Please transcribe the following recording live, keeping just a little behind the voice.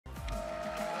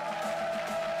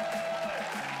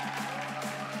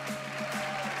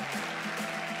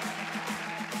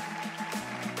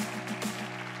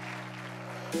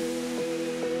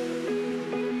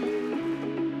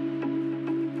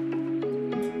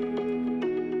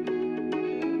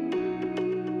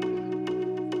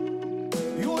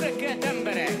Tisztelt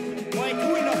emberek, ma egy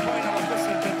új nap hajnala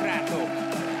köszöntött rátok.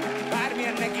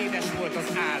 Bármilyen megédes volt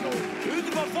az álom.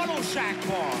 Üdv a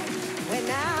valóságban! When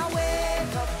I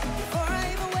wake up, before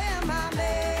I even wear my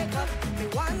makeup, the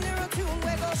one little tune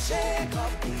we go shake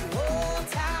up the whole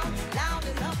town, loud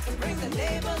enough to bring the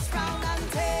neighbors round and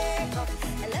take up,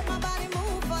 and let my body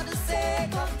move for the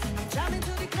sake of, I'm jamming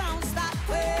to the ground, start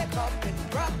wake up and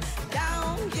rock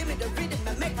down, give me the rhythm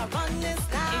and make I run this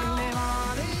now. In the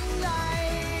morning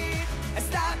light, I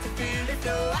start to feel the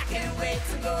flow, I can't wait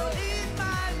to go live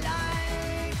my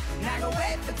life, not gonna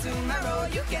wait for tomorrow,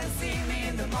 you can see me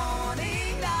in the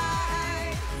morning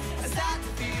light, I start to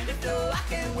feel the flow, I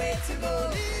can't wait to go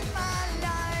live my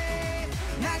life,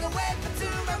 not gonna wait for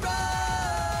tomorrow.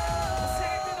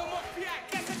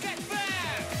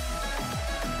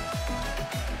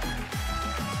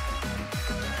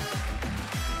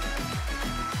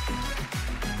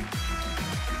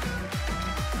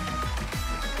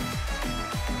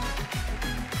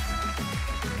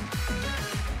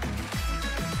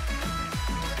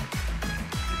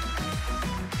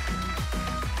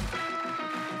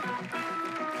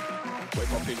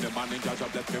 In the morning, Jah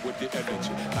bless me with the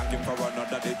energy. Thank him for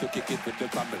another day to kick it with the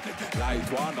family. Light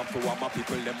one up to all my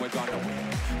people, them we gone away.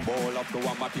 Ball up to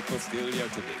all my people still here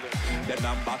today. Then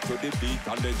I'm back to the beat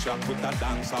and the track with the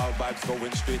dance. All vibes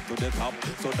going straight to the top.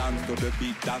 So dance to the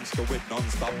beat, dance to it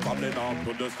non-stop. Coming on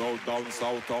to the south, down,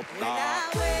 south, up, down. When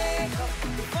I wake up,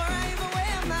 before I even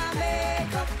wear my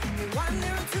makeup, the one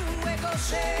little tune we go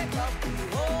shake up the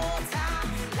whole town,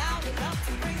 loud enough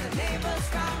to bring the neighbors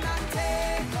round and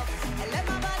take up. And let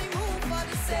my body move for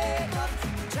the sake of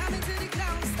jamming to the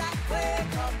ground, start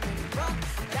wake up and rock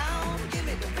down. Give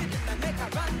me the rhythm and make I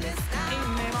run this now. In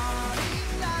the morning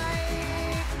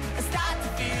light, I start to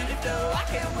feel the flow. I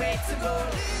can't wait to go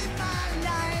live my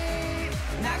life.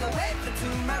 Not gonna wait for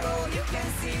tomorrow. You can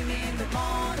see me in the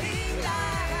morning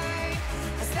light.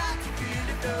 I start to feel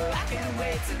the flow. I can't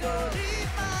wait to go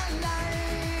live my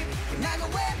life. Not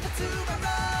gonna wait for tomorrow.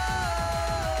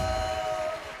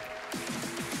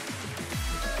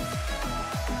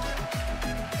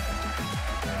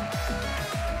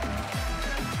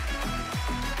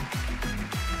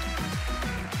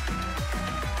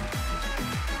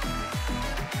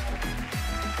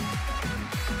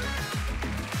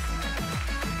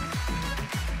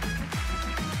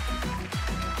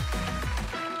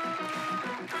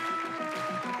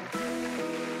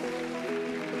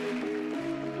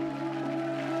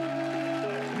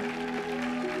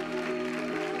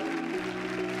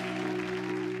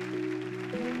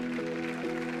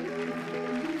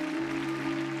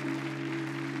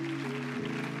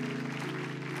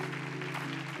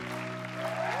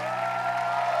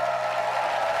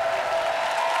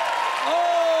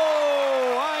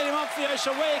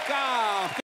 Wake up!